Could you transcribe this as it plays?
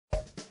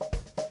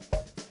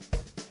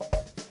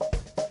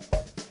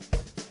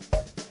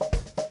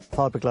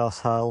Fiberglass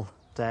hull,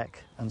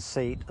 deck and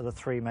seat are the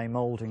three main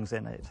mouldings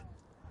in it.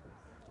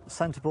 The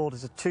centreboard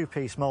is a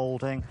two-piece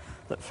moulding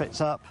that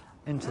fits up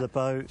into the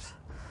boat,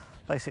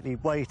 basically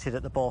weighted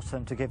at the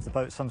bottom to give the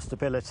boat some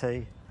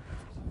stability,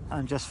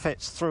 and just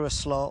fits through a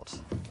slot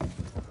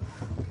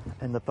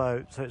in the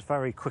boat, so it's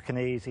very quick and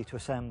easy to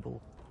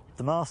assemble.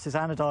 The mast is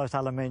anodised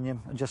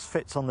aluminium and just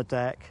fits on the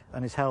deck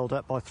and is held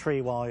up by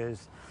 3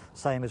 wires,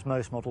 same as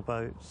most model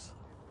boats.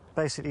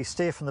 Basically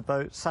steer from the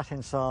boat, sat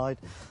inside,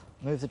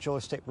 move the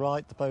joystick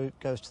right, the boat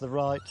goes to the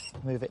right,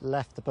 move it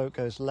left, the boat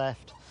goes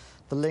left.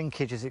 The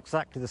linkage is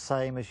exactly the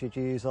same as you'd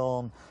use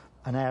on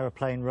an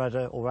aeroplane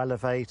rudder or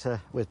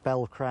elevator with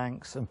bell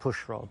cranks and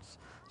push rods.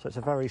 So it's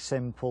a very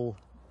simple,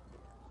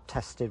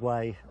 tested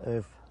way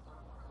of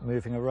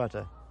moving a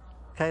rudder.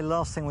 Okay,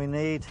 last thing we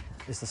need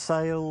is the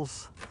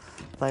sails.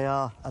 They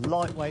are a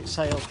lightweight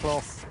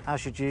sailcloth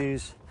as you'd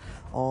use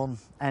on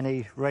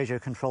any radio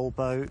control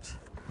boat.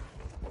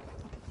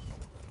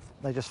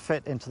 They just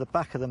fit into the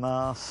back of the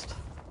mast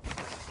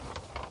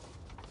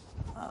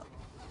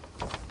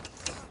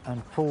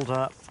and pulled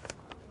up.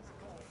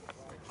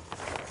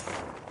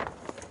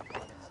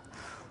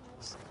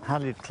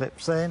 Halyard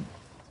clips in.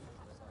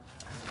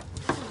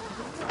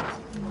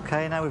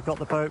 Okay, now we've got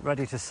the boat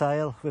ready to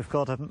sail. We've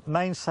got a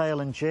mainsail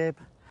and jib.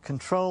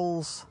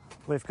 Controls,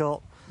 we've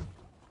got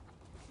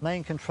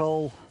main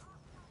control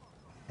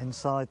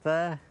inside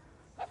there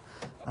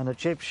and a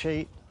jib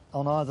sheet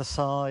on either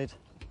side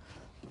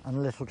and a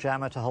little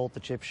jammer to hold the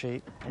jib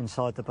sheet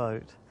inside the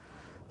boat.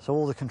 So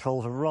all the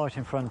controls are right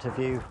in front of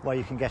you where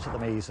you can get at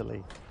them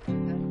easily.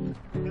 Okay,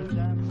 go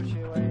down, push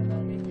your way in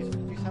there.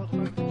 You sailed the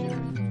boat with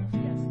jib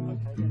before?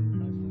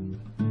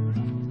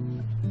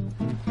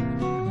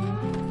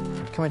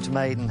 Yes. Okay, coming to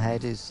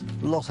Maidenhead is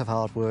a lot of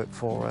hard work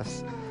for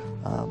us.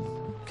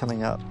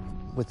 Coming up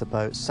with the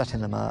boats, setting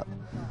them up,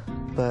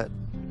 but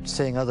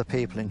seeing other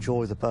people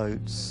enjoy the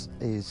boats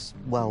is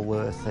well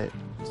worth it.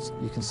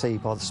 You can see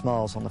by the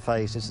smiles on the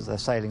faces as they're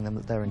sailing them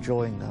that they're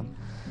enjoying them,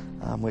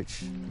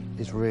 which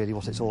is really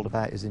what it's all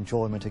about, is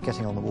enjoyment of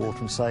getting on the water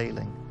and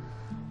sailing.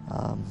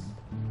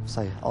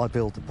 So I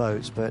build the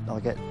boats, but I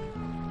get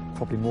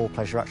probably more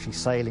pleasure actually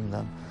sailing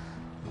them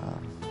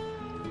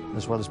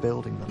as well as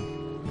building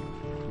them.